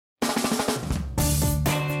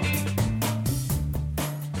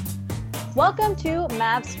Welcome to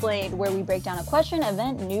Mavsplained, where we break down a question,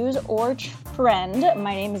 event, news, or trend.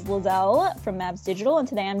 My name is Lizelle from Mavs Digital, and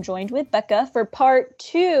today I'm joined with Becca for part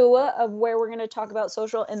 2 of where we're going to talk about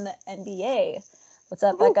social in the NBA. What's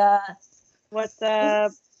up, Becca? What's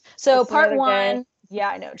up? So Just part 1, day. yeah,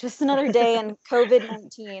 I know, just another day in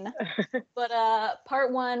COVID-19. But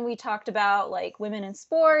part 1, we talked about like women in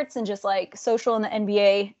sports and just like social in the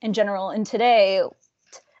NBA in general. And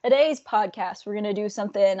today's podcast, we're going to do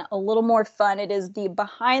something a little more fun. It is the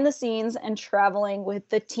behind the scenes and traveling with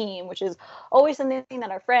the team, which is always something that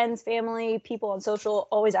our friends, family, people on social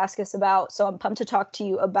always ask us about. So I'm pumped to talk to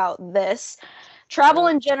you about this. Travel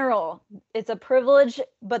in general, it's a privilege,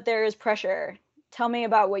 but there is pressure. Tell me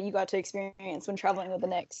about what you got to experience when traveling with the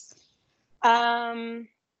Knicks.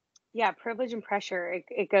 Yeah, privilege and pressure,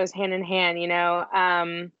 it goes hand in hand,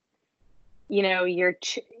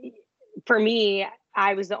 for me,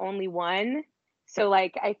 I was the only one. So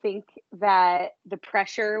like, I think that the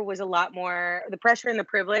pressure was a lot more, the pressure and the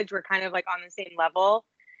privilege were kind of like on the same level.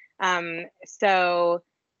 So,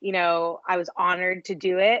 I was honored to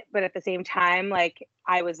do it, but at the same time, like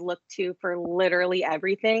I was looked to for literally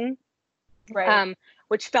everything. Right.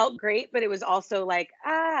 Which felt great, but it was also like,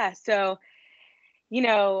 so,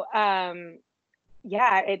 yeah,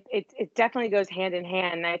 it definitely goes hand in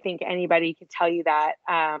hand. I think anybody could tell you that.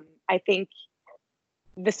 I think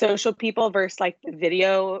the social people versus like the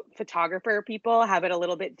video photographer people have it a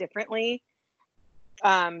little bit differently.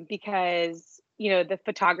 Because, the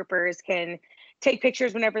photographers can take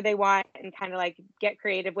pictures whenever they want and kind of like get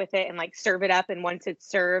creative with it and like serve it up. And once it's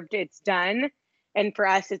served, it's done. And for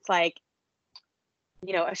us, it's like,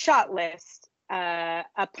 a shot list, a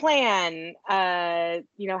plan,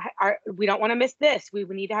 we don't want to miss this. We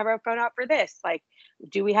need to have our phone out for this. Like,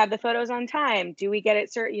 do we have the photos on time? Do we get it,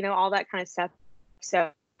 all that kind of stuff. So,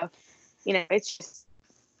 it's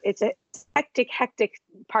a hectic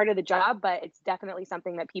part of the job, but it's definitely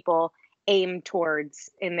something that people aim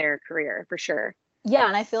towards in their career for sure. Yeah,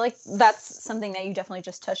 and I feel like that's something that you definitely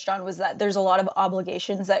just touched on, was that there's a lot of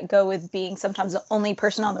obligations that go with being sometimes the only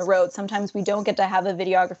person on the road. Sometimes we don't get to have a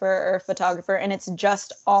videographer or a photographer, and it's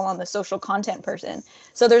just all on the social content person.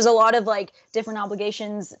 So there's a lot of like different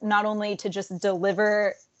obligations, not only to just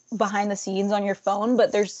deliver behind the scenes on your phone,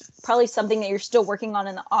 but there's probably something that you're still working on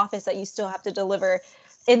in the office that you still have to deliver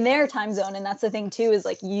in their time zone. And that's the thing too, is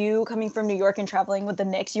like you coming from New York and traveling with the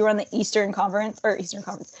Knicks, you were on the Eastern Conference.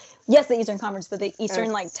 Yes, the Eastern Conference, but the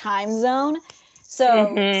Eastern like time zone.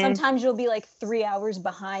 So sometimes you'll be like 3 hours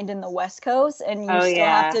behind in the West Coast, and you still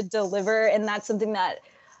have to deliver. And that's something that,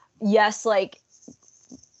 yes, like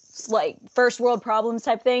first world problems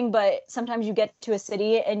type thing, but sometimes you get to a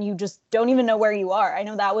city and you just don't even know where you are. I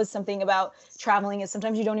know that was something about traveling, is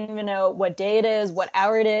sometimes you don't even know what day it is, what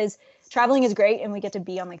hour it is. Traveling is great, and we get to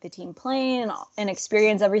be on like the team plane and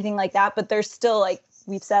experience everything like that, but there's still, like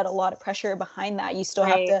we've said, a lot of pressure behind that. You still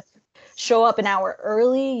have to show up an hour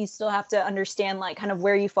early. You still have to understand like kind of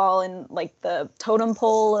where you fall in like the totem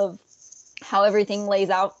pole of how everything lays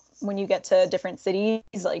out when you get to different cities.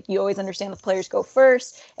 Like you always understand the players go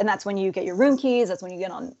first, and that's when you get your room keys. That's when you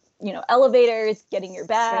get on, elevators, getting your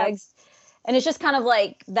bags. Yep. And it's just kind of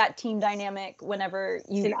like that team dynamic whenever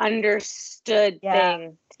you... It's an understood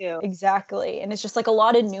thing too. Exactly. And it's just like a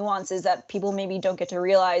lot of nuances that people maybe don't get to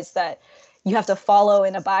realize that you have to follow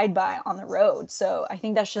and abide by on the road. So I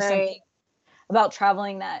think that's just something about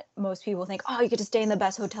traveling that most people think, oh, you get to stay in the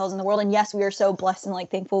best hotels in the world. And yes, we are so blessed and like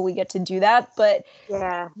thankful we get to do that. But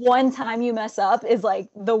one time you mess up is like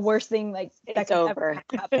the worst thing like that could ever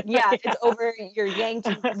happen. Yeah, it's over. You're yanked.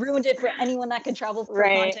 You ruined it for anyone that can travel for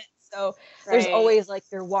content. So there's always like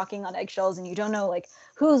you're walking on eggshells, and you don't know like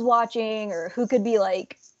who's watching or who could be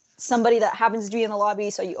like somebody that happens to be in the lobby.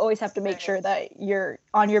 So you always have to make sure that you're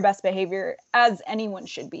on your best behavior, as anyone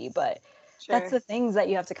should be. But that's the things that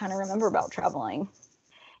you have to kind of remember about traveling.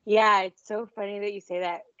 Yeah, it's so funny that you say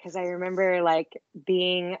that, because I remember like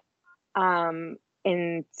being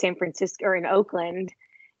in San Francisco or in Oakland,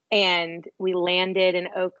 and we landed in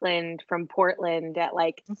Oakland from Portland at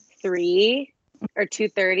like 3 or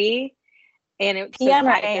 2:30, and it was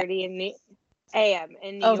 5:30 in a.m.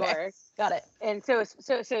 in New York. Got it. And so it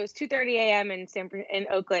was 2:30 a.m. in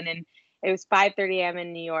Oakland, and it was 5:30 a.m.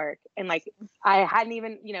 in New York. And like I hadn't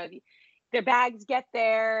even, the bags get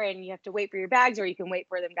there, and you have to wait for your bags, or you can wait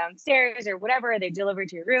for them downstairs or whatever. They deliver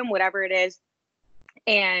to your room, whatever it is.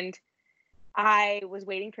 And I was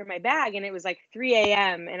waiting for my bag, and it was like 3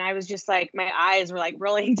 a.m. And I was just like, my eyes were like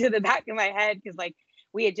rolling to the back of my head, because like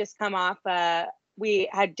we had just come off, we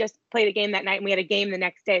had just played a game that night, and we had a game the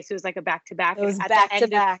next day. So it was like a back-to-back. It was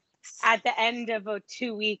back-to-back. At the end of a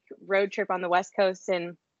 2-week road trip on the West Coast.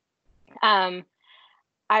 And Um,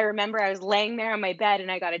 I remember I was laying there on my bed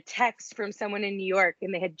and I got a text from someone in New York,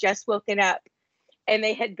 and they had just woken up, and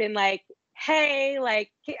they had been like, hey,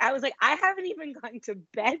 like, I was like, I haven't even gone to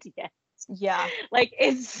bed yet. Yeah. Like,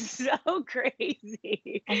 it's so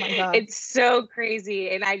crazy. Oh my God. It's so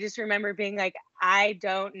crazy. And I just remember being like, I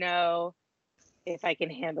don't know if I can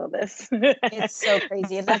handle this. It's so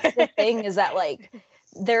crazy. And that's the thing, is that like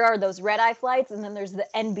there are those red eye flights, and then there's the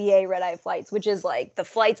NBA red eye flights, which is like the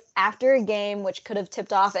flights after a game, which could have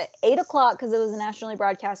tipped off at 8 o'clock because it was a nationally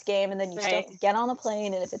broadcast game. And then you still have to get on the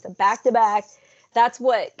plane. And if it's a back to back, that's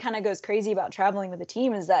what kind of goes crazy about traveling with a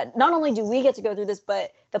team, is that not only do we get to go through this,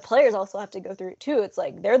 but the players also have to go through it too. It's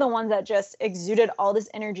like they're the ones that just exuded all this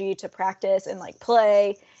energy to practice and like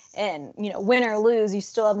play, and win or lose, you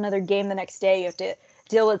still have another game the next day. You have to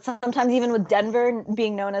deal with, sometimes even with Denver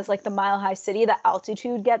being known as like the Mile High City, the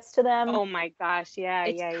altitude gets to them. Oh my gosh, yeah,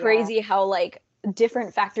 It's yeah, crazy how like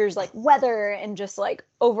different factors like weather and just like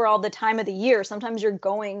overall the time of the year. Sometimes you're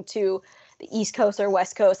going to the East Coast or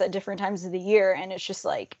West Coast at different times of the year, and it's just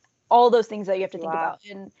like all those things that you have to think about.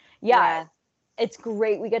 And yeah, it's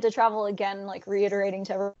great. We get to travel again, like reiterating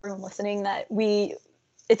to everyone listening that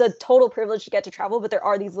it's a total privilege to get to travel, but there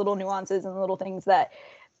are these little nuances and little things that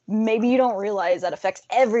maybe you don't realize that affects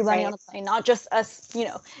everybody on the plane, not just us,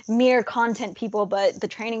 mere content people, but the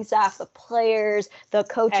training staff, the players, the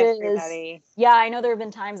coaches. Everybody. Yeah, I know there have been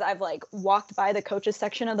times I've like walked by the coaches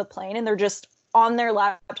section of the plane, and they're just on their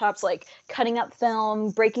laptops, like cutting up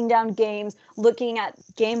film, breaking down games, looking at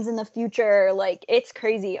games in the future. Like, it's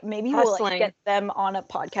crazy. Maybe we'll like get them on a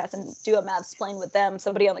podcast and do a Mavsplain with them,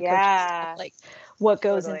 somebody on the coaches staff, like what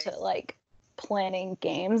goes into like planning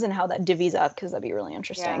games and how that divvies up, because that'd be really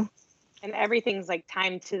interesting. And everything's like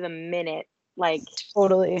timed to the minute, like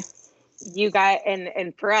totally. You got,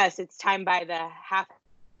 and for us it's timed by the half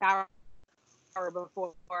hour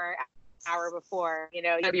before, hour before, you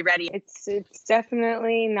gotta be ready. It's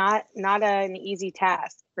definitely not an easy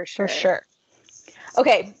task, for sure.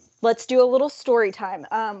 Okay, let's do a little story time.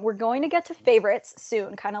 We're going to get to favorites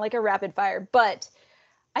soon, kind of like a rapid fire, but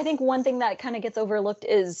I think one thing that kind of gets overlooked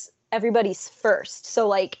is everybody's first. So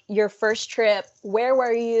like your first trip, where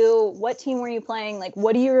were you? What team were you playing? Like,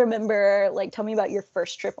 what do you remember? Like, tell me about your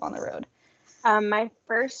first trip on the road. My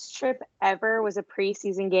first trip ever was a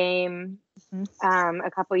preseason game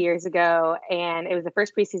a couple years ago, and it was the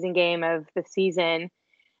first preseason game of the season.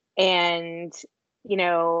 And,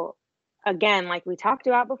 again, like we talked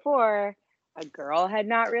about before, a girl had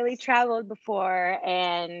not really traveled before,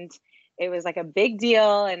 and it was like a big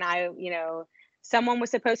deal. And I, someone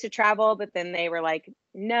was supposed to travel, but then they were like,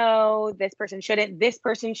 no, this person shouldn't, this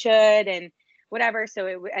person should, and whatever. So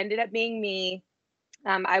it ended up being me.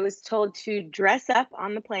 I was told to dress up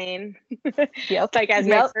on the plane, like as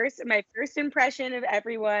my first impression of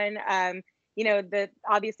everyone.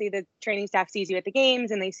 Obviously the training staff sees you at the games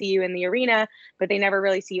and they see you in the arena, but they never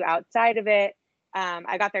really see you outside of it.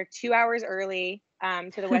 I got there 2 hours early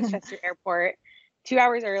to the Westchester airport, 2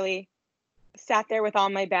 hours early, sat there with all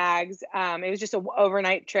my bags. It was just an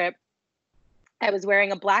overnight trip. I was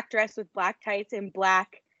wearing a black dress with black tights and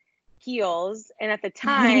black heels. And at the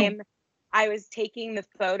time, I was taking the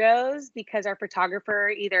photos because our photographer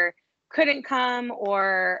either couldn't come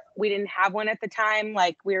or we didn't have one at the time.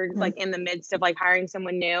 Like we were like in the midst of like hiring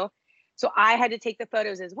someone new. So I had to take the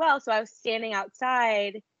photos as well. So I was standing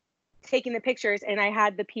outside taking the pictures, and I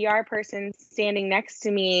had the PR person standing next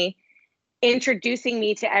to me introducing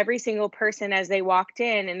me to every single person as they walked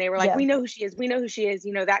in. And they were like, we know who she is. We know who she is,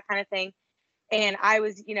 that kind of thing. And I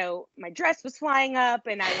was, my dress was flying up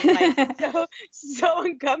and I was like so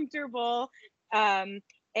uncomfortable. And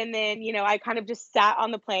then, I kind of just sat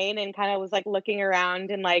on the plane and kind of was like looking around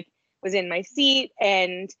and like was in my seat.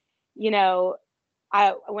 And, when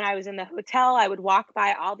I was in the hotel, I would walk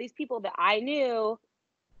by all these people that I knew,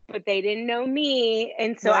 but they didn't know me.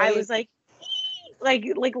 And so I was like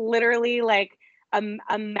literally like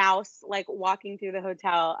a mouse, like walking through the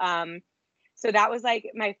hotel. So that was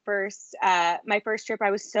like my first trip.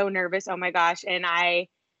 I was so nervous. Oh my gosh. And I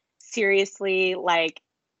seriously, like,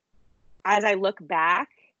 as I look back,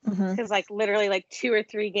 because like literally like 2 or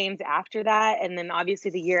 3 games after that, and then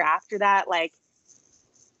obviously the year after that, like,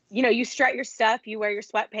 you strut your stuff, you wear your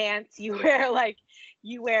sweatpants, you wear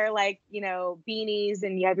beanies,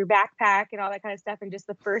 and you have your backpack and all that kind of stuff. And just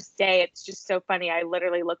the first day, it's just so funny. I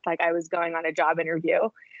literally looked like I was going on a job interview.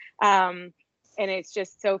 And it's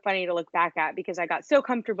just so funny to look back at because I got so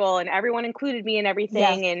comfortable and everyone included me in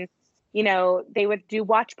everything. And, they would do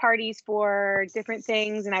watch parties for different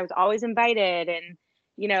things and I was always invited and,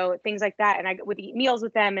 things like that. And I would eat meals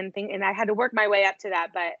with them and I had to work my way up to that.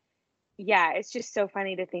 But, yeah, it's just so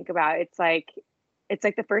funny to think about. It's like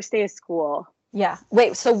the first day of school. Yeah.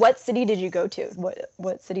 Wait, so what city did you go to?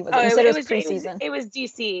 What city was it? Oh, You said it was it was preseason. it was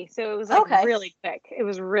DC, so it was like Okay. really quick. It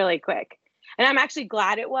was really quick, and I'm actually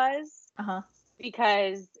glad it was Uh-huh.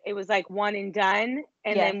 because it was like one and done,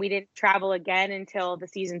 and Yeah. then we didn't travel again until the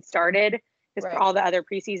season started because Right. all the other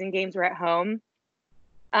preseason games were at home.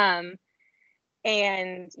 Um,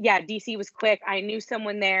 and yeah, DC was quick. I knew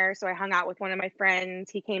someone there, so I hung out with one of my friends.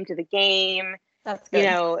 He came to the game. That's You good.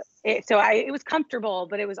 know, it was comfortable,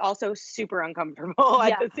 but it was also super uncomfortable at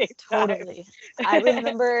Yeah, the same time. totally. I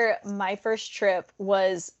remember my first trip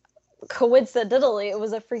was coincidentally, it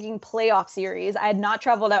was a freaking playoff series. I had not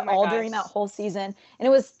traveled Oh at my all gosh. during that whole season. And it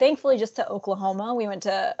was thankfully just to Oklahoma. We went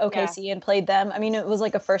to Yeah. OKC and played them. I mean, it was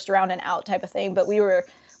like a first round and out type of thing, but we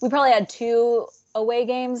probably had two away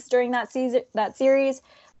games during that series.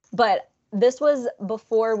 But this was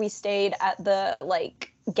before we stayed at the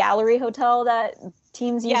like gallery hotel that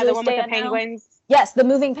teams Yeah, the usually one with stay the at now. penguins. Yes, the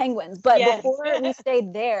moving penguins. But Yes. before we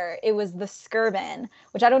stayed there, it was the Skirvin,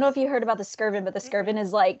 which I don't know if you heard about the Skirvin, but the Skirvin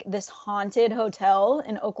is like this haunted hotel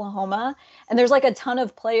in Oklahoma. And there's like a ton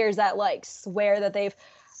of players that like swear that they've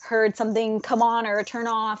heard something come on or turn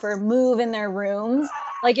off or move in their rooms.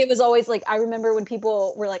 Like it was always like, I remember when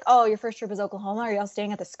people were like, oh, your first trip is Oklahoma. Are y'all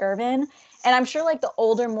staying at the Skirvin? And I'm sure like the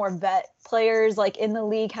older, more vet players like in the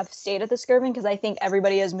league have stayed at the Skirvin because I think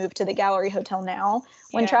everybody has moved to the Gallery Hotel now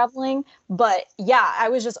when Yeah. traveling. But yeah, I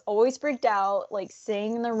was just always freaked out, like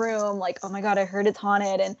staying in the room, like, oh my God, I heard it's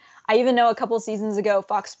haunted. And I even know a couple seasons ago,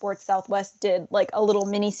 Fox Sports Southwest did like a little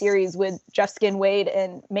mini series with Jeff Skin Wade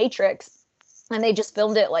and Matrix. And they just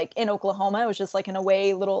filmed it like in Oklahoma. It was just like an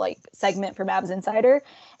away little like segment for Mavs Insider.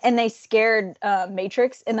 And they scared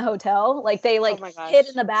Matrix in the hotel. Like they Oh like my gosh. hid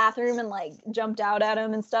in the bathroom and like jumped out at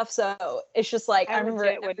him and stuff. So it's just like, I I remember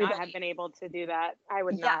legit would not everybody. have been able to do that. I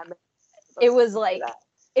would Yeah, not have been able it was to do like that.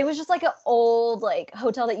 it was just like an old like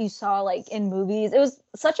hotel that you saw like in movies. It was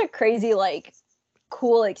such a crazy like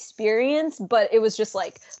cool experience, but it was just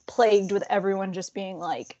like plagued with everyone just being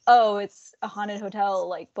like, "Oh, it's a haunted hotel,"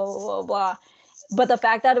 like blah blah blah blah. But the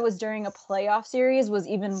fact that it was during a playoff series was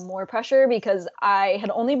even more pressure because I had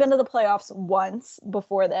only been to the playoffs once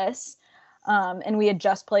before this. And we had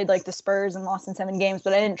just played like the Spurs and lost in 7 games,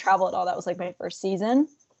 but I didn't travel at all. That was like my first season.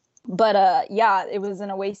 But yeah, it was an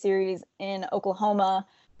away series in Oklahoma.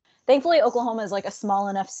 Thankfully, Oklahoma is like a small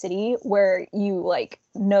enough city where you like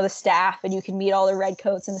know the staff and you can meet all the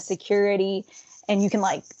redcoats and the security and you can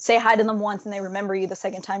like say hi to them once and they remember you the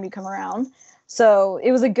second time you come around. So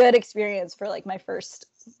it was a good experience for like my first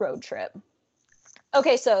road trip.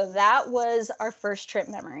 Okay, so that was our first trip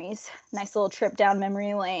memories. Nice little trip down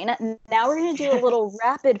memory lane. Now we're gonna do a little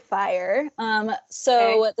rapid fire.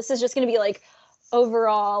 So Okay. this is just gonna be like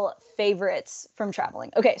overall favorites from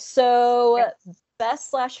traveling. Okay, so Okay. best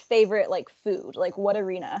slash favorite like food. Like what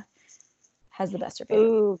arena has the best or favorite?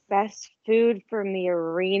 Ooh, best food from the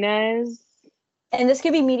arenas. And this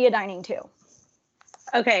could be media dining too.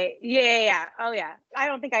 Okay. Yeah, yeah, yeah. Oh yeah. I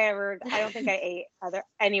don't think I ate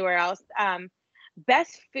anywhere else.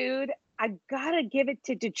 Best food, I gotta give it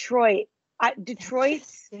to Detroit.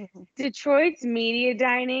 Detroit's media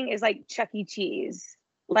dining is like Chuck E. Cheese.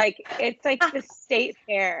 Like it's like the state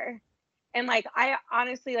fair. And like I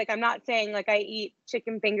honestly like I'm not saying like I eat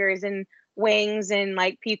chicken fingers and wings and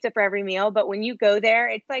like pizza for every meal, but when you go there,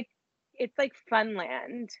 it's like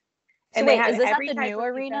Funland. So And they wait, have is this at every the type new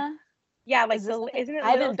of pizza. arena? Yeah, Is like this the at the, isn't it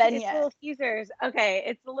I haven't been It's yet. Little Caesars. Okay,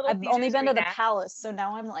 it's the Little I've only Caesars been to the arena. Palace, so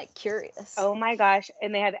now I'm like curious. Oh my gosh.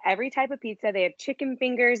 And they have every type of pizza. They have chicken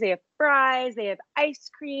fingers, they have fries, they have ice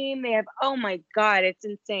cream, they have oh my God, it's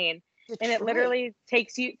insane. And it Detroit. literally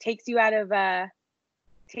takes you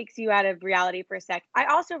out of reality for a sec. I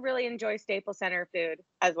also really enjoy Staples Center food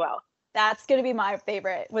as well. That's gonna be my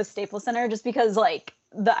favorite was Staples Center, just because like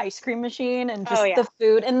the ice cream machine and Oh just yeah. the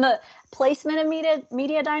food and the placement of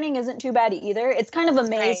media dining isn't too bad either. It's kind of a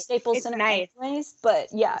maze, Nice. Staples It's Center nice. anyways, but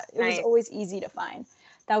yeah, It's it was nice. always easy to find.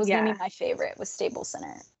 That was gonna Yeah. be my favorite was Staples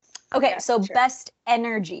Center. Okay, Yeah, so for sure. best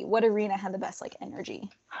energy. What arena had the best like energy?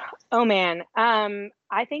 Oh man.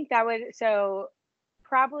 I think that would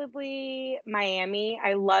probably Miami.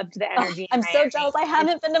 I loved the Oh, energy in I'm so Miami. jealous. I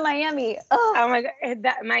haven't been to Miami. Oh, Oh my God,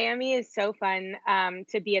 that Miami is so fun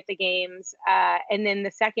to be at the games. And then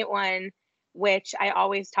the second one, which I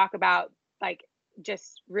always talk about, like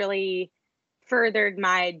just really furthered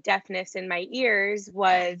my deafness in my ears,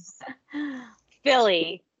 was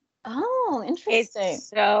Philly. oh, interesting. It's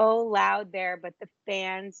so loud there, but the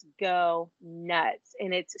fans go nuts,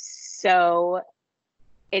 and it's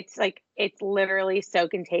literally so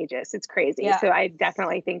contagious. It's crazy. Yeah. So I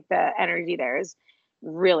definitely think the energy there is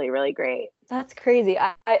really, really great. That's crazy.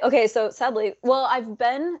 Okay, so sadly, well, I've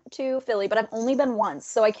been to Philly, but I've only been once,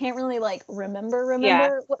 so I can't really like Yeah.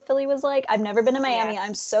 remember what Philly was like. I've never been to Miami. Yeah.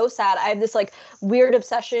 I'm so sad. I have this like weird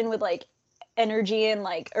obsession with like energy and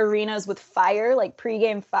like arenas with fire, like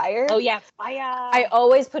pregame fire. Oh yeah, I fire.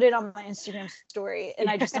 always put it on my Instagram story, and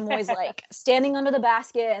I just am always like standing under the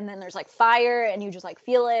basket, and then there's like fire, and you just like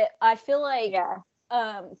feel it. I feel like Yeah.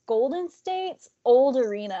 Golden State's old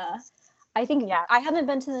arena. I think Yeah. I haven't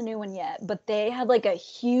been to the new one yet, but they had like a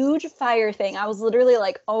huge fire thing. I was literally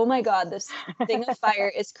like, "Oh my god, this thing of fire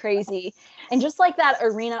is crazy." And just like that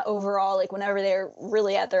arena overall, like whenever they're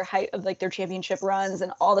really at their height of like their championship runs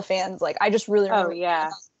and all the fans, like I just really Oh remember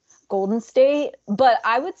yeah. Golden State, but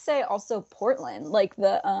I would say also Portland, like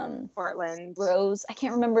the Portland. Rose. I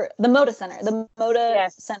can't remember the Moda Center. The Moda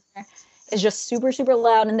Yes. Center is just super super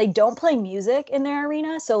loud, and they don't play music in their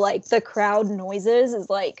arena, so like the crowd noises is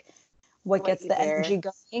like what gets the energy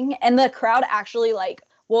going, and the crowd actually like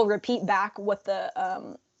will repeat back what the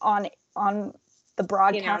on the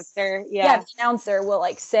broadcast The announcer, the announcer will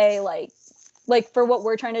like say like for what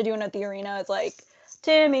we're trying to do in at the arena, it's like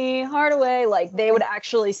Timmy Hardaway, like they would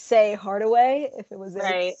actually say Hardaway if it was their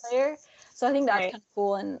right. player. So I think that's kind of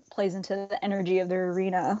cool and plays into the energy of their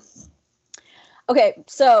arena. Okay,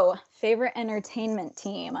 so favorite entertainment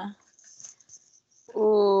team.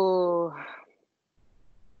 Ooh.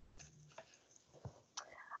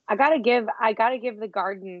 I gotta give the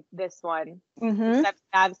Garden this one. Mm-hmm. That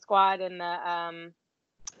Fab Squad and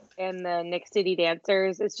the Nick City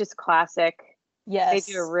Dancers. It's just classic. Yes.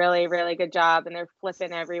 They do a really, really good job, and they're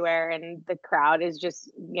flipping everywhere, and the crowd is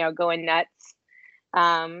just, going nuts.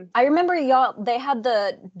 I remember they had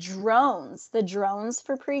the drones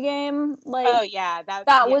for pregame. Like, oh yeah,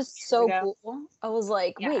 that was so cool. I was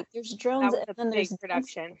like, wait, there's drones, and then there's there's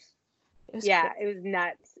production. It was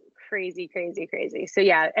nuts, crazy, crazy, crazy. So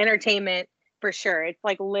yeah, entertainment for sure. It's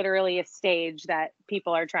like literally a stage that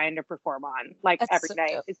people are trying to perform on, like every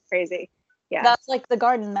night. Dope. It's crazy. Yeah, that's like the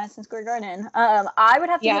Garden, Madison Square Garden. I would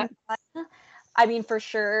have to give mine. I mean, for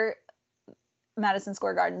sure, Madison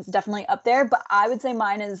Square Garden's definitely up there, but I would say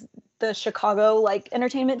mine is the Chicago like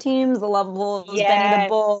entertainment teams, the Lovables, Benny the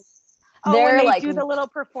Bull. Oh, they're when they do the little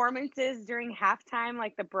performances during halftime,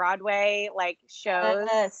 like the Broadway like shows.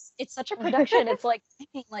 Yes, it's such a production. It's like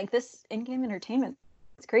this in-game entertainment.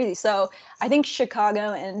 It's crazy. So I think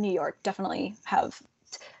Chicago and New York definitely have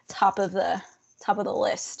top of the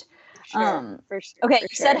list. For sure. Okay, you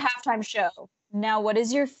said halftime show. Now, what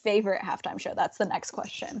is your favorite halftime show? That's the next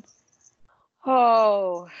question.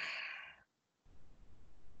 Oh,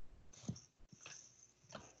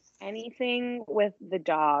 anything with the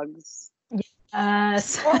dogs.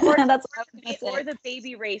 Yes, or the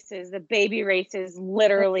baby races. The baby races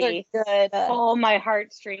literally pull my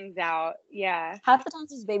heartstrings out. Yeah. Half the times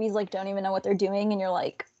these babies like don't even know what they're doing, and you're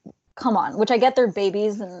like, come on. Which I get they're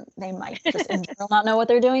babies and they might just in general not know what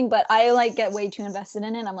they're doing, but I like get way too invested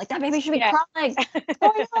in it. I'm like, that baby should be crying. What's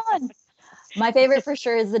going on? My favorite for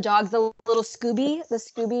sure is the dogs, the little Scooby, the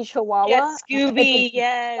Scooby Chihuahua. Yes, Scooby,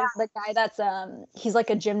 yes. The guy that's he's like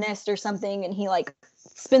a gymnast or something, and he like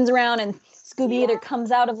spins around, and Scooby either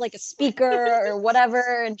comes out of like a speaker or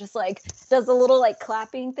whatever, and just like does a little like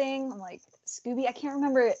clapping thing. I'm like, Scooby, I can't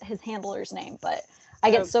remember his handler's name, but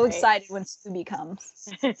I get so excited when Scooby comes.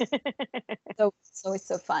 So it's always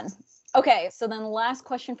so fun. Okay, so then the last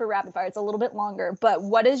question for rapid fire. It's a little bit longer, but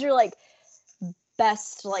what is your like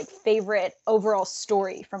best like favorite overall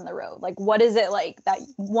story from the road? Like, what is it like that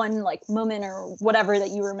one like moment or whatever that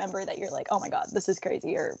you remember that you're like, oh my god, this is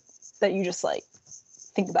crazy, or that you just like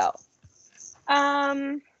think about?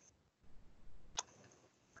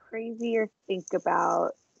 Crazy or think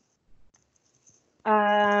about.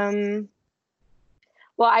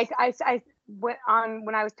 Well, I went on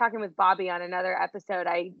when I was talking with Bobby on another episode.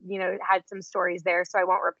 I had some stories there, so I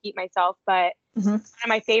won't repeat myself. But one of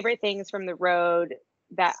my favorite things from the road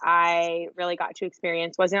that I really got to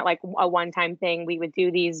experience wasn't like a one-time thing. We would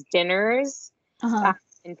do these dinners and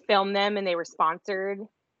film them, and they were sponsored.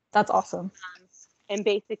 That's awesome. And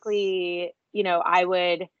basically, I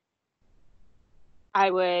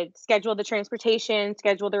would schedule the transportation,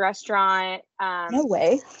 schedule the restaurant. No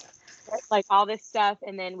way. Like all this stuff,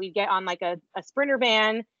 and then we'd get on like a Sprinter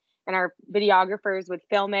van, and our videographers would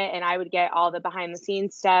film it, and I would get all the behind the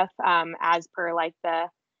scenes stuff as per like the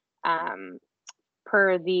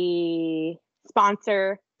per the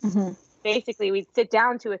sponsor. Basically, we'd sit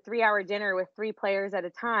down to a 3-hour dinner with 3 players at a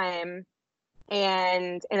time,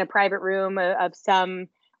 and in a private room of some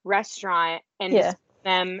restaurant, and just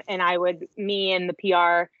them, and me and the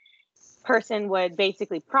PR person would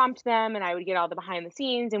basically prompt them, and I would get all the behind the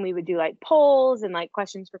scenes, and we would do like polls and like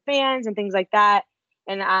questions for fans and things like that.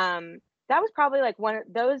 And that was probably like one of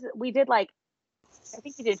those. We did like, I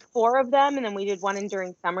think we did 4 of them, and then we did one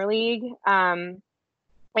during summer league. And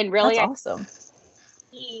really, That's awesome.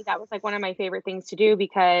 That was like one of my favorite things to do,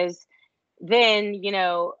 because then, I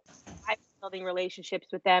was building relationships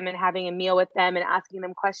with them and having a meal with them and asking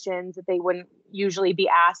them questions that they wouldn't usually be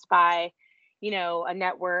asked by, a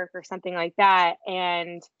network or something like that.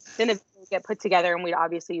 And then it would get put together, and we'd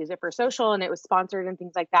obviously use it for social, and it was sponsored and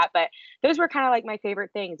things like that. But those were kind of like my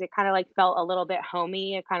favorite things. It kind of like felt a little bit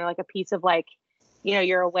homey, it kind of like a piece of like,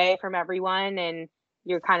 you're away from everyone, and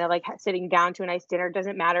you're kind of like sitting down to a nice dinner. It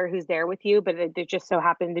doesn't matter who's there with you, but it just so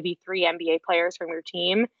happened to be 3 NBA players from your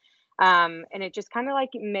team. And it just kind of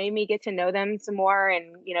like made me get to know them some more,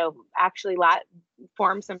 and, actually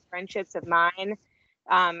form some friendships of mine.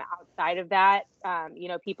 Outside of that,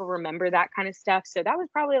 people remember that kind of stuff. So that was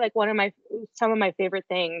probably like some of my favorite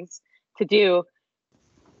things to do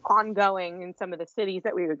ongoing in some of the cities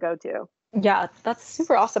that we would go to. Yeah, that's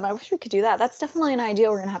super awesome. I wish we could do that. That's definitely an idea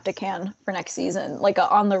we're gonna have to can for next season, like a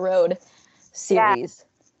on the road series.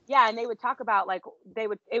 Yeah, and they would talk about like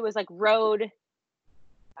it was like road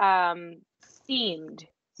themed.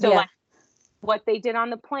 So like what they did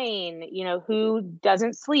on the plane, who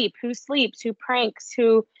doesn't sleep, who sleeps, who pranks,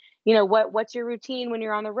 who, what's your routine when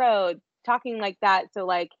you're on the road, talking like that. So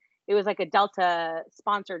like it was like a Delta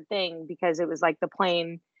sponsored thing, because it was like the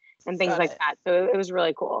plane and things like that. So it was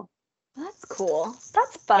really cool. That's cool.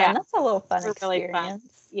 That's fun. Yeah. That's a little fun experience. Really fun.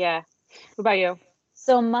 Yeah. What about you?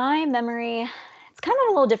 So my memory, it's kind of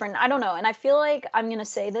a little different. I don't know. And I feel like I'm going to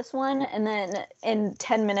say this one, and then in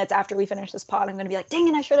 10 minutes after we finish this pod, I'm going to be like, dang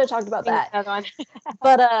it, I should have talked about that.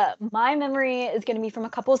 But my memory is going to be from a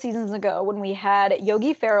couple of seasons ago when we had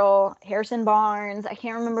Yogi Ferrell, Harrison Barnes. I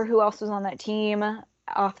can't remember who else was on that team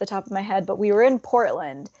off the top of my head, but we were in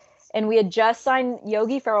Portland. And we had just signed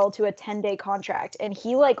Yogi Ferrell to a 10-day contract, and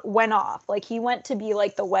he like went off. Like he went to be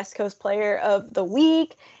like the West Coast Player of the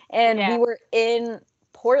Week, and we were in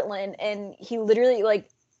Portland, and he literally like,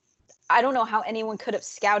 I don't know how anyone could have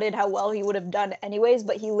scouted how well he would have done anyways,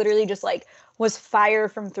 but he literally just like was fire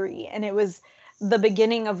from 3, and it was the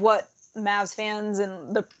beginning of what Mavs fans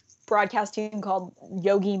and the broadcast team called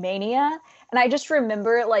Yogi Mania. And I just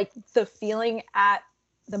remember like the feeling at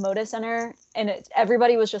the Moda Center, and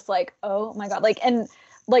everybody was just like, oh my God. Like, and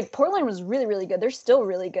like Portland was really, really good. They're still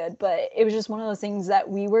really good, but it was just one of those things that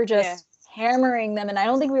we were just hammering them. And I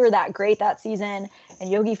don't think we were that great that season. And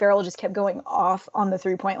Yogi Ferrell just kept going off on the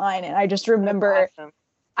 3-point line. And I just remember,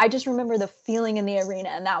 the feeling in the arena.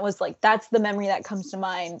 And that was like, that's the memory that comes to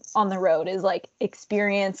mind on the road, is like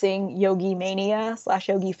experiencing Yogi Mania /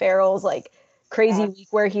 Yogi Ferrell's like crazy week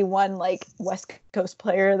where he won like West Coast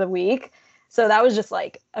Player of the Week. So that was just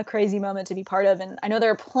like a crazy moment to be part of. And I know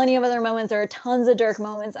there are plenty of other moments. There are tons of Dirk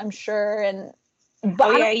moments, I'm sure.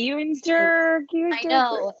 You and Dirk. I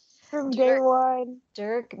know. From day one.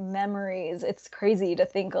 Dirk memories. It's crazy to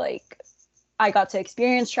think like I got to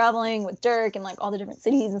experience traveling with Dirk and like all the different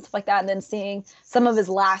cities and stuff like that. And then seeing some of his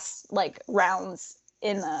last like rounds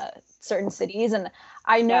in certain cities. And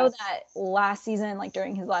I know that last season, like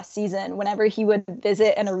during his last season, whenever he would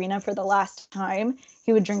visit an arena for the last time,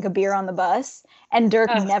 he would drink a beer on the bus. And Dirk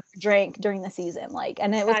never drank during the season. Like,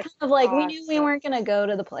 and it was kind of like, we knew we weren't going to go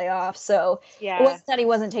to the playoffs. So it wasn't that he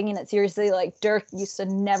wasn't taking it seriously. Like Dirk used to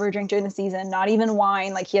never drink during the season, not even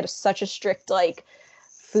wine. Like he had such a strict, like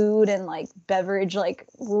food and like beverage, like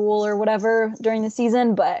rule or whatever during the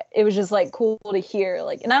season. But it was just like cool to hear.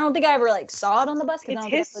 Like, and I don't think I ever like saw it on the bus. It's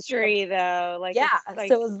history though. Like, so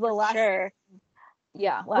it was the last. Sure.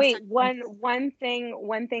 Yeah. Wait, one thing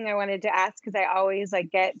I wanted to ask, because I always like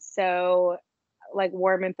get so like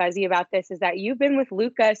warm and fuzzy about this, is that you've been with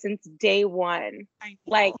Luka since day one.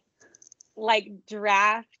 Like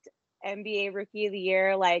draft, NBA Rookie of the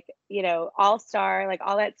Year, like, All-Star, like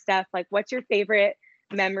all that stuff. Like, what's your favorite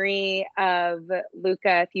memory of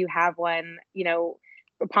Luka, if you have one,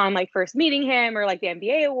 upon like first meeting him, or like the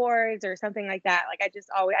NBA awards or something like that? Like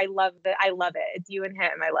I love it. It's you and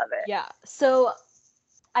him. I love it. Yeah. So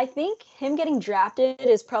I think him getting drafted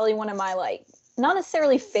is probably one of my like, not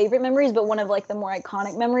necessarily favorite memories, but one of like the more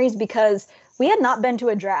iconic memories, because we had not been to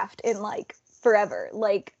a draft in like forever.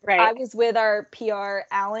 Like I was with our PR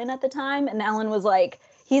Alan at the time, and Alan was like,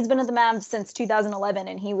 he's been at the Mavs since 2011,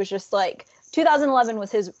 and he was just like, 2011 was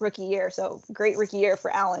his rookie year, so great rookie year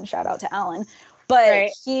for Alan. Shout out to Alan. But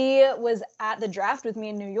he was at the draft with me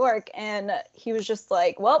in New York, and he was just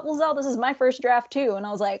like, well, Lizelle, this is my first draft too. And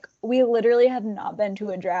I was like, we literally have not been to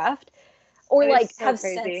a draft or That is like so have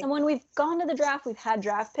sent crazy. someone. We've gone to the draft, we've had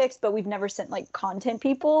draft picks, but we've never sent like content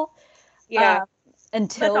people Yeah. That's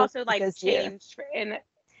until also like Luka's year. changed in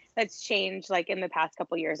that's changed like in the past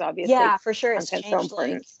couple years, obviously. Yeah, for sure. It's Content's so changed like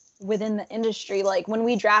important. within the industry. Like when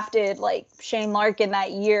we drafted like Shane Larkin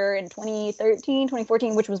that year in 2013,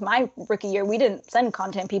 2014, which was my rookie year, we didn't send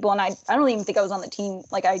content people. And I don't even think I was on the team.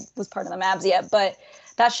 Like I was part of the Mavs yet, but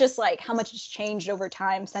that's just like how much it's changed over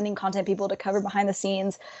time, sending content people to cover behind the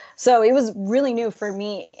scenes. So it was really new for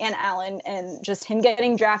me and Alan, and just him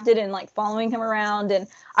getting drafted and like following him around. And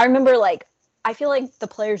I remember like I feel like the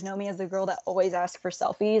players know me as the girl that always asks for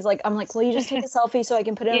selfies. Like, I'm like, will you just take a selfie so I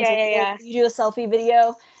can put it on Yeah, social? yeah, Will you do a selfie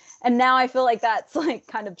video? And now I feel like that's like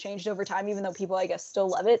kind of changed over time, even though people, I guess, still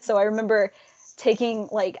love it. So I remember taking,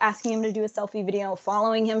 like, asking him to do a selfie video,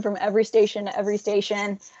 following him from every station to every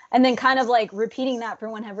station, and then kind of like repeating that for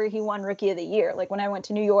whenever he won Rookie of the Year. Like when I went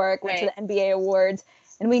to New York, went to right. the NBA awards,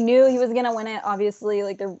 and we knew he was gonna win it. Obviously,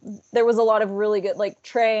 like there was a lot of really good, like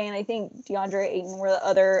Trey and I think DeAndre Ayton were the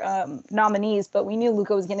other nominees, but we knew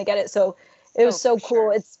Luka was gonna get it. So it was Oh, so for cool.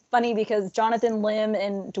 sure. It's funny because Jonathan Lim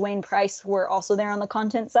and Dwayne Price were also there on the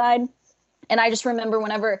content side. And I just remember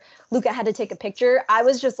whenever Luka had to take a picture, I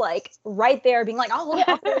was just like right there being like, I'll hold it,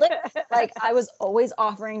 I'll hold it. Like I was always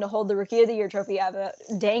offering to hold the Rookie of the Year trophy. I have a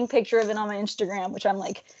dang picture of it on my Instagram, which I'm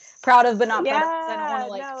like proud of, but not proud of because I don't want Yeah,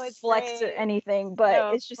 to like no, it's flex or great. anything. But No,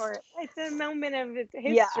 of it's just, course. It's a moment of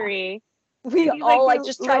yeah, history. we He's like all like the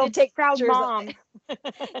just tried to little take proud pictures of mom. it.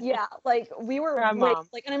 Yeah, like we were Proud way mom.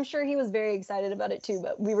 like, and I'm sure he was very excited about it too,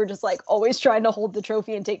 but we were just like always trying to hold the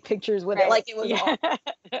trophy and take pictures with it Right. like it was Yeah. all.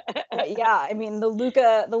 But yeah, I mean the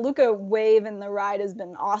Luka wave and the ride has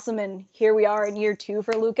been awesome, and here we are in year 2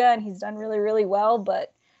 for Luka, and he's done really, really well.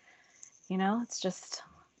 But it's just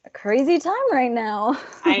a crazy time right now.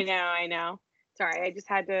 I know, I know. Sorry, I just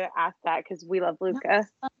had to ask that because we love No, Luca.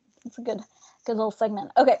 it's a good little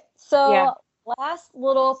segment. Okay, Yeah. so last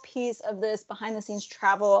little piece of this behind the scenes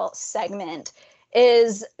travel segment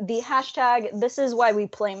is the hashtag this is why we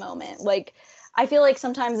play moment. Like I feel like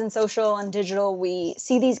sometimes in social and digital we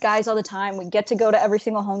see these guys all the time. We get to go to every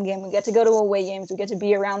single home game, we get to go to away games, we get to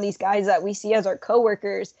be around these guys that we see as our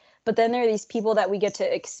coworkers. But then there are these people that we get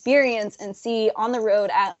to experience and see on the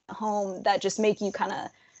road at home that just make you kind of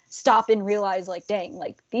stop and realize like dang,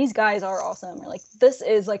 like these guys are awesome, or like this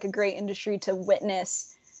is like a great industry to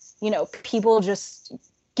witness, people just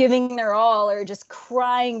giving their all or just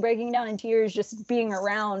crying, breaking down in tears, just being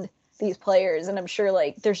around these players. And I'm sure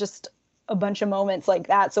like there's just a bunch of moments like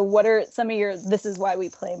that. So what are some of your this is why we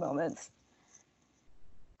play moments?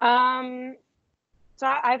 Um, so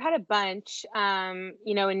I've had a bunch. In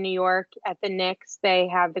New York at the Knicks, they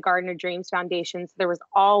have the Garden of Dreams Foundation. So there was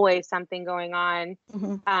always something going on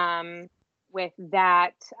Mm-hmm. with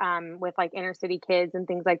that, with like inner city kids and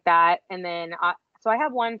things like that. And then, so I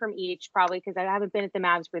have one from each probably because I haven't been at the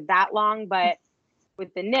Mavs for that long. But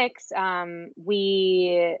with the Knicks,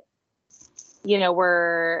 we,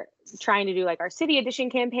 we're trying to do like our city edition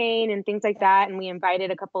campaign and things like that. And we invited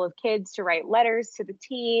a couple of kids to write letters to the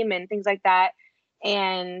team and things like that.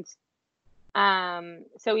 And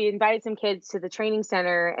so we invited some kids to the training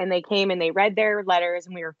center and they came and they read their letters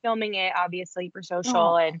and we were filming it obviously for social.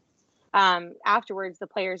 Oh, And afterwards the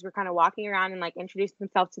players were kind of walking around and like introducing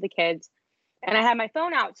themselves to the kids. And I had my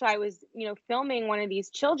phone out. So I was, filming one of these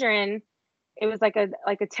children. It was like a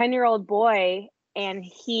 10-year-old boy, and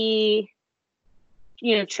he,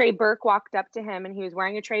 Trey Burke walked up to him and he was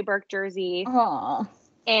wearing a Trey Burke jersey. oh,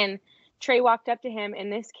 And Trey walked up to him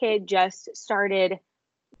and this kid just started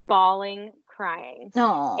bawling, crying.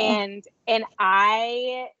 no. And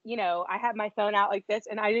I had my phone out like this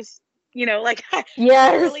and I just, like I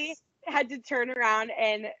Yes. literally had to turn around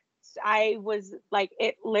and I was like,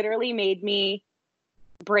 it literally made me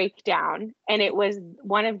break down. And it was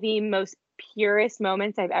one of the most purest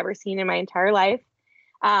moments I've ever seen in my entire life.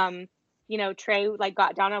 Trey like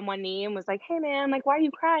got down on one knee and was like, "Hey man, like, why are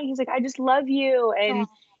you crying?" He's like, "I just love you." And,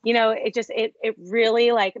 Oh, it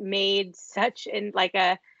really like made such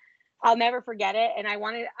I'll never forget it. And I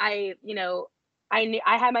knew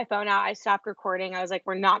I had my phone out. I stopped recording. I was like,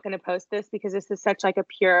 we're not going to post this because this is such like a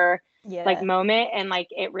pure like yeah. moment. And like,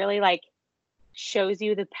 it really like shows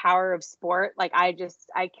you the power of sport. Like I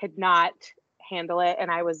could not handle it. And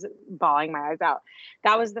I was bawling my eyes out.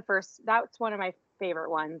 That's one of my favorite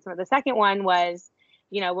ones. So the second one was,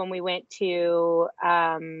 when we went to,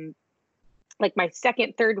 like my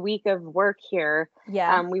third week of work here,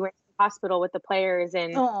 Yeah. we went to the hospital with the players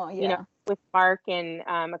and, Oh, yeah. with Mark and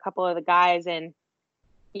a couple of the guys. And,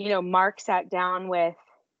 Mark sat down with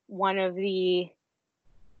one of the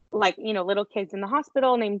like, little kids in the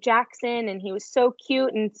hospital named Jackson, and he was so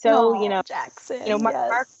cute and so, Oh, Jackson, Mark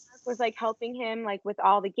yes. was like helping him like with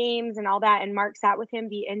all the games and all that, and Mark sat with him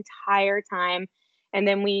the entire time. And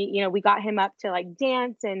then we got him up to like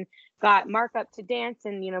dance and got Mark up to dance,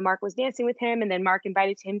 and Mark was dancing with him, and then Mark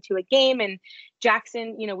invited him to a game, and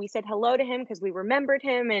Jackson, we said hello to him because we remembered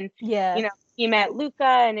him, and Yeah. he met Luca,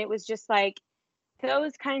 and it was just like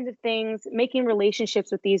those kinds of things, making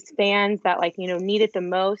relationships with these fans that like need it the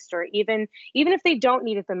most, or even if they don't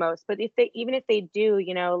need it the most, but even if they do,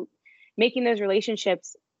 making those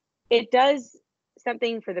relationships, it does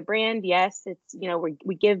something for the brand. Yes, it's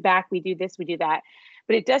we give back, we do this, we do that,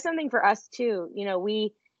 but it does something for us too.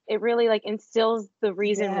 It really like instills the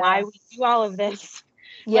reason why Yeah. we do all of this.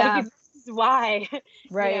 Yeah. Like, this is why.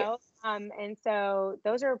 Right. And so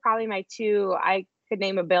those are probably my two. I could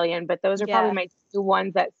name a billion, but those are probably Yeah, my two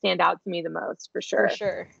ones that stand out to me the most, for for sure.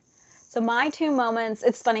 sure. So my two moments,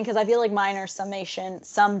 it's funny because I feel like mine are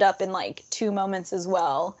summed up in like two moments as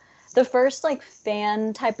well. The first like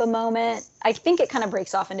fan type of moment, I think it kind of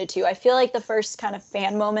breaks off into two. I feel like the first kind of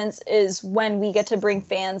fan moments is when we get to bring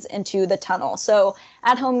fans into the tunnel. So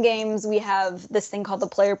at home games, we have this thing called the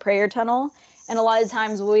player prayer tunnel. And a lot of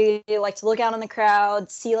times we like to look out on the crowd,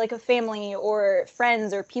 see like a family or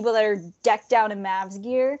friends or people that are decked out in Mavs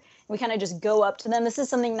gear. We kind of just go up to them. This is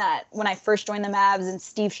something that when I first joined the Mavs and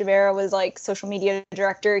Steve Shavera was like social media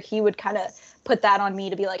director, he would kind of put that on me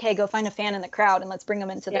to be like, hey, go find a fan in the crowd and let's bring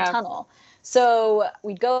them into the tunnel. So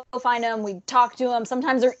we'd go find them, we'd talk to them.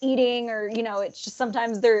 Sometimes they're eating or, it's just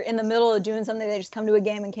sometimes they're in the middle of doing something. They just come to a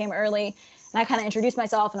game and came early. And I kind of introduced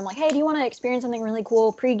myself and I'm like, hey, do you want to experience something really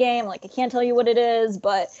cool pregame? Like, I can't tell you what it is,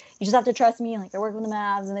 but you just have to trust me. Like, they're working with the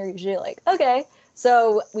Mavs and they're usually like, okay.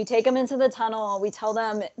 So we take them into the tunnel. We tell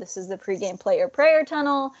them this is the pregame player prayer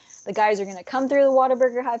tunnel. The guys are going to come through the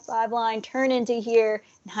Whataburger high five line, turn into here,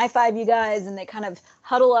 and high five you guys. And they kind of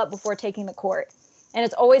huddle up before taking the court. And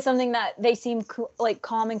it's always something that they seem like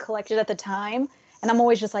calm and collected at the time. And I'm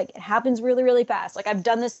always just like, it happens really, really fast. Like, I've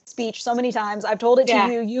done this speech so many times. I've told it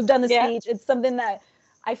to you. You've done the speech. It's something that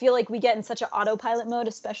I feel like we get in such an autopilot mode,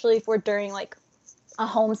 especially if we're during like a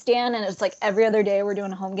home stand and it's like every other day we're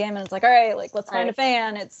doing a home game and it's like, all right, like let's find a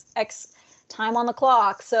fan. It's X time on the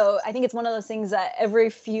clock. So I think it's one of those things that every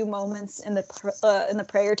few moments in the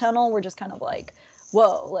prayer tunnel, we're just kind of like,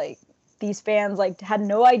 whoa, like these fans like had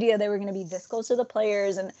no idea they were going to be this close to the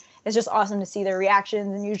players, and it's just awesome to see their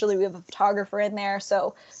reactions. And usually we have a photographer in there,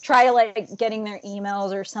 so try like getting their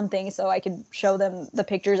emails or something so I could show them the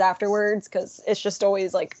pictures afterwards, because it's just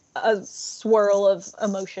always like a swirl of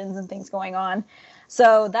emotions and things going on.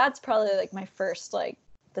 So that's probably like my first like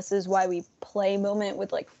this is why we play moment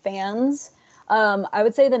with like fans. I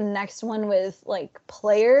would say the next one with like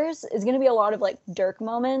players is going to be a lot of like Dirk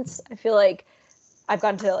moments. I feel like I've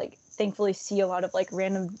gotten to like thankfully see a lot of like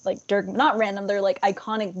random like Dirk, not random, they're like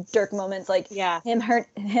iconic Dirk moments, like him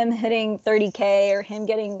hitting 30K or him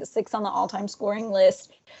getting 6 on the all-time scoring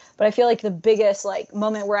list. But I feel like the biggest like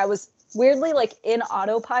moment where I was weirdly like in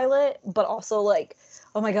autopilot but also like,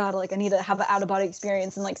 oh my god, like I need to have an out-of-body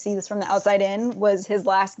experience and like see this from the outside in, was his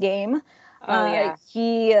last game.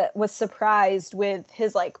 He was surprised with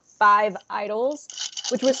his like 5 idols,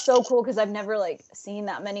 which was so cool because I've never like seen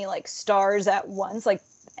that many like stars at once, like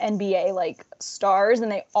NBA like stars,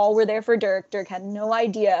 and they all were there for Dirk. Dirk had no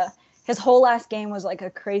idea. His whole last game was like a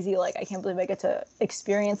crazy, like, I can't believe I get to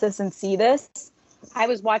experience this and see this. I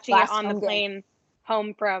was watching it on the plane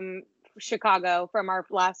home from Chicago from our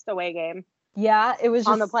last away game. Yeah, it was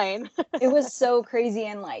just on the plane. It was so crazy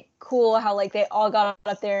and like cool how like they all got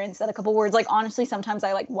up there and said a couple words. Like honestly, sometimes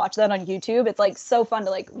I like watch that on YouTube. It's like so fun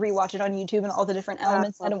to like rewatch it on YouTube and all the different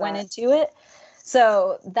elements that went into it.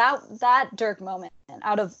 So that Dirk moment,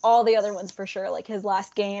 out of all the other ones for sure, like his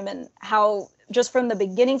last game and how just from the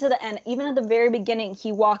beginning to the end, even at the very beginning,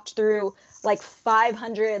 he walked through like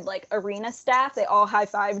 500 like arena staff. They all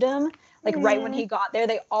high-fived him. Like right when he got there,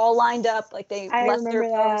 they all lined up. Like they left their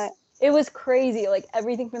posts. It was crazy, like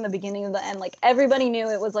everything from the beginning to the end. Like everybody knew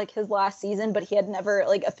it was like his last season, but he had never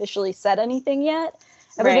like officially said anything yet.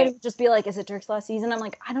 Everybody would just be like, is it Dirk's last season? I'm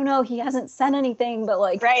like, I don't know. He hasn't said anything, but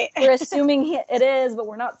like we're assuming it is, but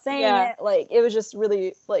we're not saying it. Like it was just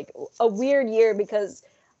really like a weird year because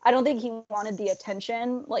I don't think he wanted the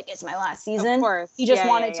attention. Like it's my last season. Of course. He just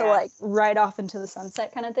wanted to like ride off into the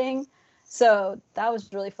sunset kind of thing. So that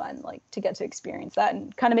was really fun, like to get to experience that,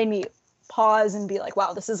 and kind of made me pause and be like,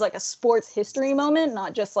 wow, this is like a sports history moment,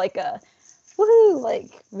 not just like a woohoo, like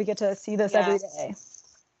we get to see this every day.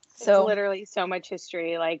 So it's literally so much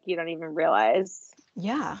history, like you don't even realize.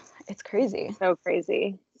 Yeah, it's crazy. So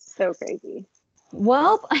crazy. So crazy.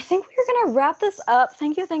 Well, I think we're going to wrap this up.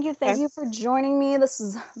 Thank you for joining me. This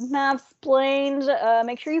is Mavsplained.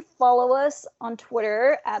 Make sure you follow us on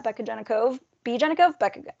Twitter at Becca Jenikov. B Jenikov?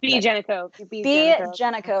 Becca. B Jenikov. B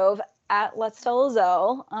Jenikov at Let's Tell a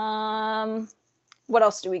Zoe. What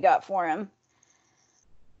else do we got for him?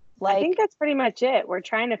 I think that's pretty much it. We're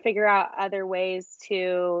trying to figure out other ways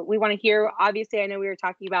we want to hear, obviously, I know we were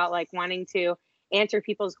talking about like wanting to answer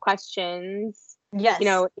people's questions. Yes. You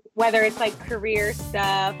know, whether it's like career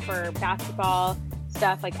stuff or basketball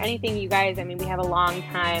stuff, like anything you guys, I mean, we have a long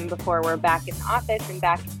time before we're back in the office and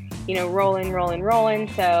back, you know,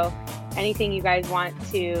 rolling. So anything you guys want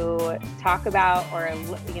to talk about or,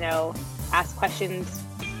 you know, ask questions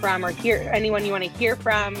from or hear anyone you want to hear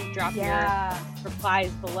from, drop your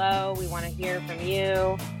replies below. We want to hear from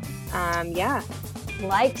you.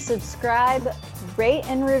 Like, subscribe, rate,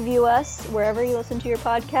 and review us wherever you listen to your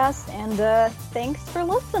podcast. And thanks for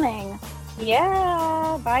listening.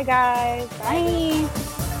 Yeah. Bye, guys.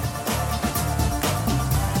 Bye.